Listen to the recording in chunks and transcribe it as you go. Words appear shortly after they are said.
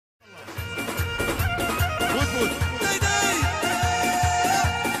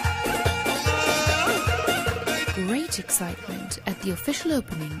great excitement at the official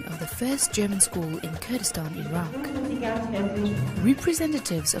opening of the first German school in Kurdistan, Iraq.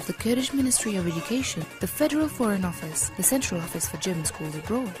 Representatives of the Kurdish Ministry of Education, the Federal Foreign Office, the Central Office for German Schools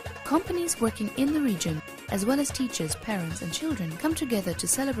Abroad, companies working in the region, as well as teachers, parents and children come together to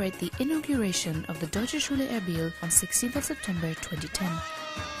celebrate the inauguration of the Deutsche Schule Erbil on 16th of September 2010.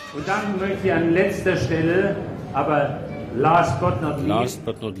 Und dann möchte ich an letzter Stelle, aber last but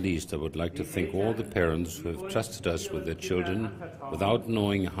not least, I would like to thank all the parents who have trusted us with their children without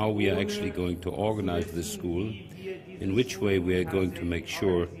knowing how we are actually going to organize this school, in which way we are going to make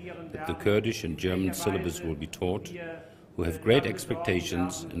sure that the Kurdish and German syllabus will be taught, who have great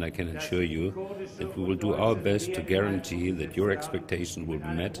expectations, and I can assure you that we will do our best to guarantee that your expectations will be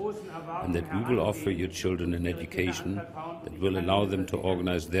met and that we will offer your children an education that will allow them to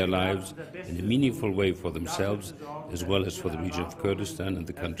organize their lives in a meaningful way for themselves as well as for the region of Kurdistan and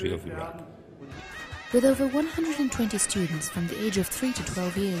the country of Iraq. With over 120 students from the age of 3 to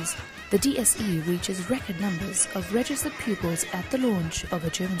 12 years, the DSE reaches record numbers of registered pupils at the launch of a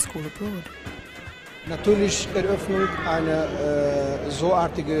German school abroad. Natürlich Eröffnung einer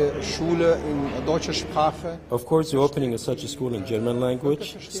soartige Schule in deutscher Sprache. Of course, the opening of such a school in German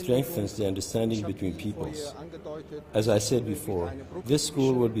language strengthens the understanding between peoples. As I said before, this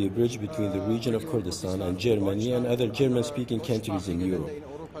school will be a bridge between the region of Kurdistan and Germany and other German-speaking countries in Europe.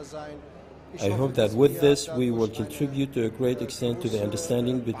 I hope that with this we will contribute to a great extent to the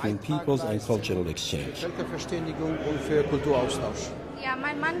understanding between peoples and cultural exchange. Yeah,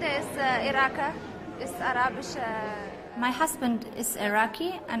 my mother is Iraqi. My husband is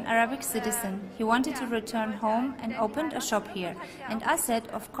Iraqi, an Arabic citizen. He wanted to return home and opened a shop here. And I said,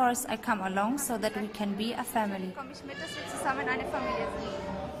 of course, I come along so that we can be a family.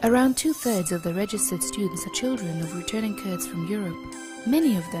 Around 2/3 of the registered students are children of returning Kurds from Europe.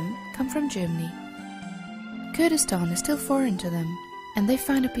 Many of them come from Germany. Kurdistan is still foreign to them, and they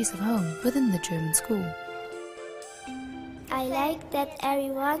find a piece of home within the German school. I like that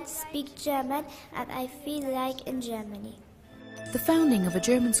everyone speaks German and I feel like in Germany. The founding of a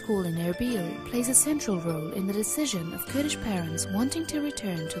German school in Erbil plays a central role in the decision of Kurdish parents wanting to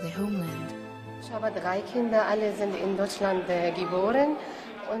return to their homeland.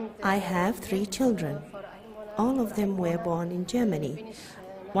 I have 3 children. All of them were born in Germany.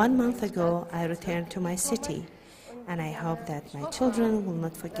 1 month ago, I returned to my city, and I hope that my children will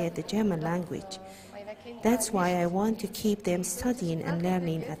not forget the German language. That's why I want to keep them studying and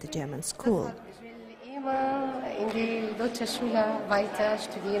learning at the German school.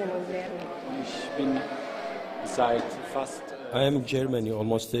 I am in Germany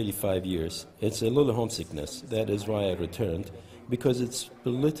almost 35 years. It's a little homesickness. That is why I returned, because it's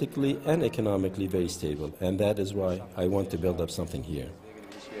politically and economically very stable, and that is why I want to build up something here.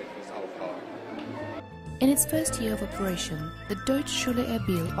 In its first year of operation, the Deutsche Schule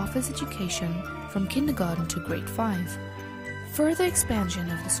Erbil offers education from kindergarten to grade 5. Further expansion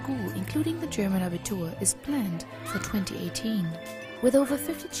of the school, including the German Abitur, is planned for 2018. With over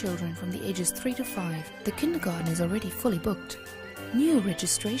 50 children from the ages 3 to 5, the kindergarten is already fully booked. New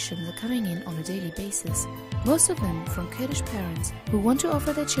registrations are coming in on a daily basis, most of them from Kurdish parents who want to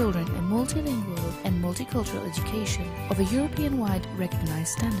offer their children a multilingual and multicultural education of a European-wide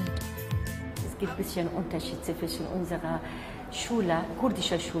recognized standard.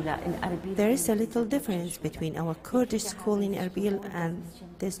 There is a little difference between our Kurdish school in Erbil and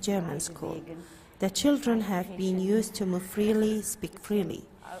this German school. The children have been used to move freely, speak freely.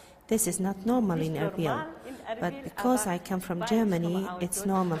 This is not normal in Erbil, but because I come from Germany, it's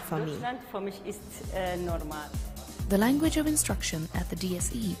normal for me. The language of instruction at the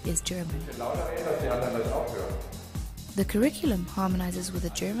DSE is German. The curriculum harmonizes with the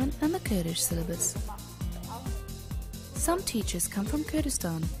German and the Kurdish syllabus. Some teachers come from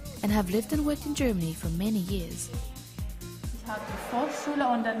Kurdistan and have lived and worked in Germany for many years. I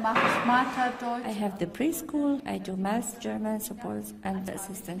have the preschool, I do math, German support and the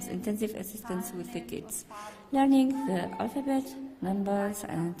assistance, intensive assistance with the kids. Learning the alphabet, numbers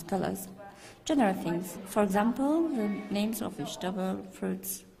and colors. General things, for example, the names of vegetable,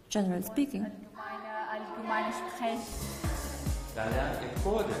 fruits, generally speaking.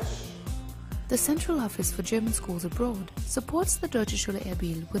 The Central Office for German Schools Abroad supports the Deutsche Schule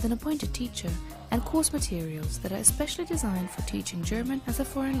Erbil with an appointed teacher and course materials that are especially designed for teaching German as a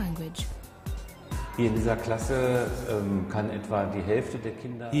foreign language. Here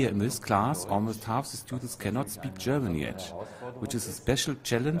in this class, almost half the students cannot speak German yet, which is a special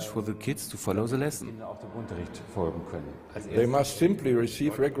challenge for the kids to follow the lesson. They must simply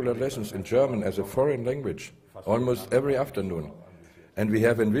receive regular lessons in German as a foreign language, almost every afternoon. And we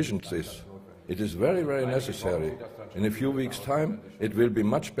have envisioned this. It is very, very necessary. In a few weeks' time, it will be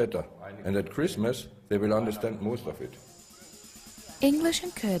much better. And at Christmas, they will understand most of it. English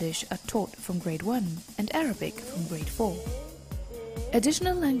and Kurdish are taught from grade 1 and Arabic from grade 4.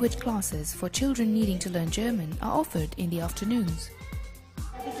 Additional language classes for children needing to learn German are offered in the afternoons.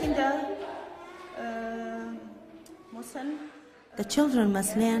 The children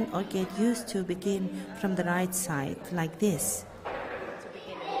must learn or get used to begin from the right side, like this.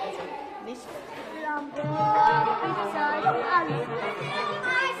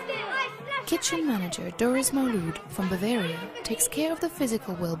 Kitchen manager Doris Maulud from Bavaria takes care of the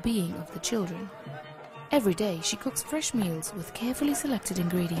physical well-being of the children. Every day she cooks fresh meals with carefully selected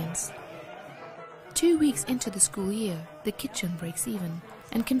ingredients. 2 weeks into the school year, the kitchen breaks even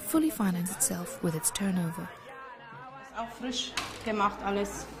and can fully finance itself with its turnover.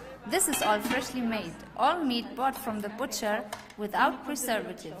 This is all freshly made, all meat bought from the butcher without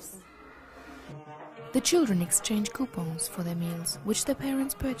preservatives. The children exchange coupons for their meals, which their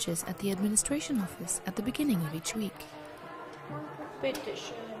parents purchase at the administration office at the beginning of each week.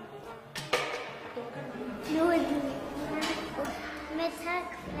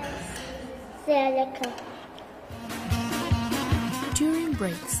 During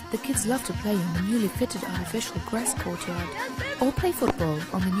breaks, the kids love to play on the newly fitted artificial grass courtyard or play football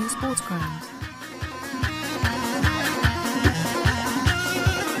on the new sports grounds.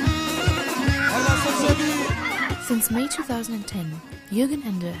 Since May 2010, Jürgen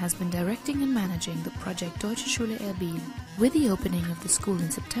Ender has been directing and managing the project Deutsche Schule Erbil. With the opening of the school in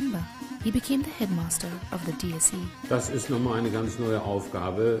September, he became the headmaster of the DSE. Das ist nochmal eine ganz neue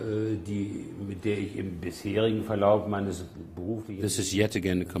Aufgabe, mit der ich im bisherigen Verlauf meines beruflichen... This is yet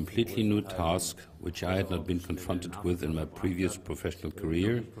again a completely new task which I had not been confronted with in my previous professional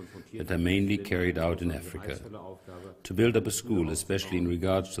career, that I mainly carried out in Africa. To build up a school, especially in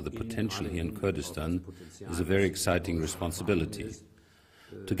regards to the potential here in Kurdistan, is a very exciting responsibility.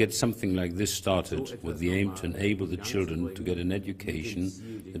 To get something like this started with the aim to enable the children to get an education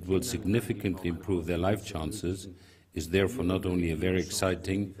that will significantly improve their life chances is therefore not only a very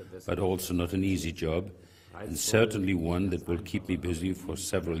exciting but also not an easy job, and certainly one that will keep me busy for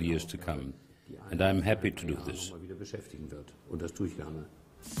several years to come. And I am happy to do this.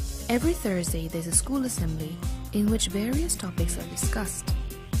 Every Thursday there's a school assembly in which various topics are discussed.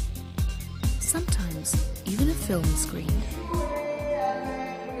 Sometimes even a film is screened.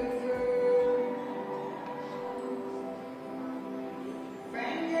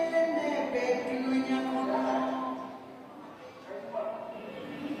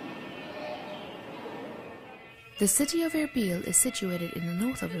 The city of Erbil is situated in the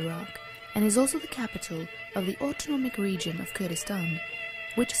north of Iraq and is also the capital of the autonomic region of Kurdistan,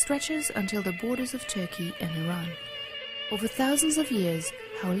 which stretches until the borders of Turkey and Iran. Over thousands of years,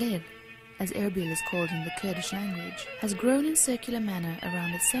 Hawled, as Erbil is called in the Kurdish language, has grown in circular manner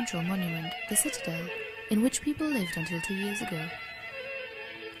around its central monument, the citadel, in which people lived until 2 years ago.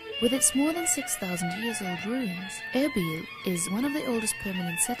 With its more than 6,000 years old ruins, Erbil is one of the oldest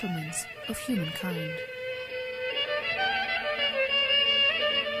permanent settlements of humankind.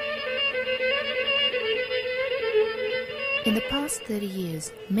 In the past 30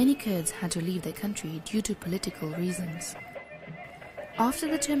 years, many Kurds had to leave their country due to political reasons. After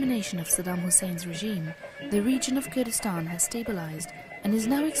the termination of Saddam Hussein's regime, the region of Kurdistan has stabilized and is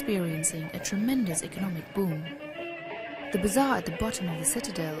now experiencing a tremendous economic boom. The bazaar at the bottom of the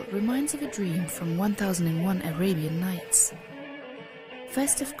citadel reminds of a dream from 1001 Arabian Nights.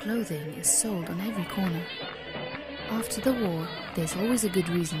 Festive clothing is sold on every corner. After the war, there's always a good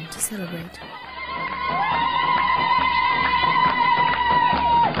reason to celebrate.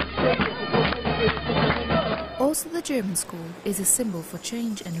 Also, the German school is a symbol for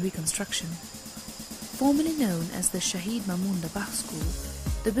change and reconstruction. Formerly known as the Shahid Mamun Dabah School,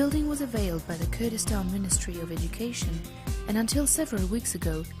 the building was availed by the Kurdistan Ministry of Education and until several weeks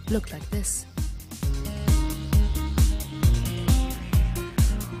ago looked like this.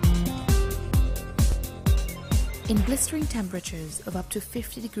 In blistering temperatures of up to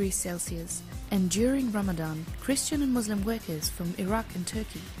 50 degrees Celsius and during Ramadan, Christian and Muslim workers from Iraq and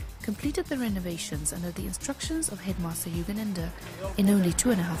Turkey completed the renovations under the instructions of Headmaster Jürgen Ender in only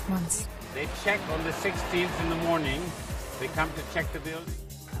 2.5 months. They check on the 16th in the morning. They come to check the building.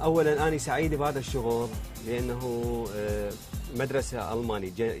 أولاً أنا سعيد بهذا الشغل لأنه مدرسة ألماني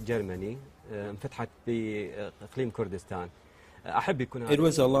جرمني انفتحت بإقليم كردستان. It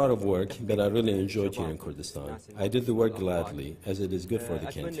was a lot of work, but I really enjoyed here in Kurdistan. I did the work gladly, as it is good for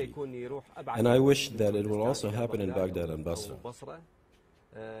the country. And I wish that it will also happen in Baghdad and Basra.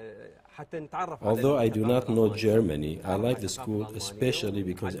 Although I do not know Germany, I like the school especially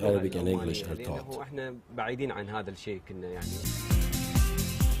because Arabic and English are taught.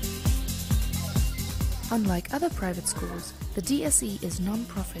 Unlike other private schools, the DSE is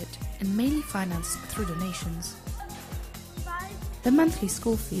non-profit and mainly financed through donations. The monthly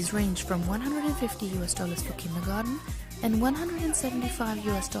school fees range from $150 for kindergarten and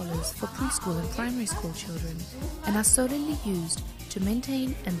 $175 for preschool and primary school children, and are solely used to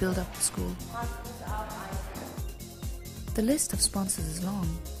maintain and build up the school. The list of sponsors is long,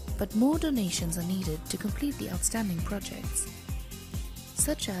 but more donations are needed to complete the outstanding projects,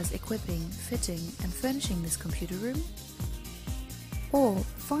 such as equipping, fitting and furnishing this computer room, or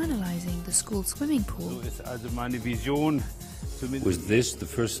finalizing the school swimming pool. With this, the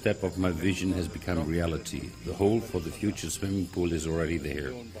first step of my vision has become reality. The hole for the future swimming pool is already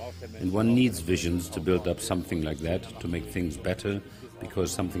there. And one needs visions to build up something like that, to make things better,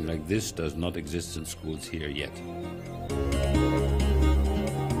 because something like this does not exist in schools here yet. Ich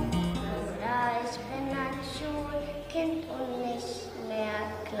bin ein Schulkind und nicht mehr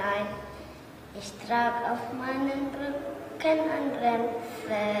klein. Ich trage auf meinen Rücken ein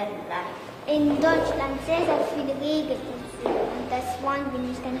Rennverleih. In Deutschland sehr, sehr viele Regeln. Und das wollen wir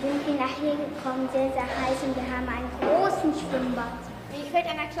nicht. Dann sind wir nachher gekommen, sehr, sehr heiß, und wir haben einen großen Schwimmbad. Mir gefällt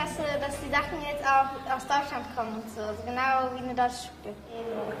an der Klasse, dass die Sachen jetzt auch aus Deutschland kommen und so, genau wie eine deutsche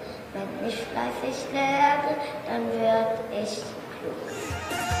Schule. Wenn ich fleißig lerne, dann werde ich klug.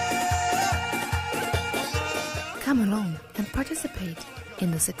 Come along and participate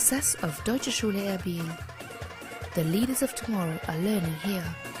in the success of Deutsche Schule Erbil. The leaders of tomorrow are learning here.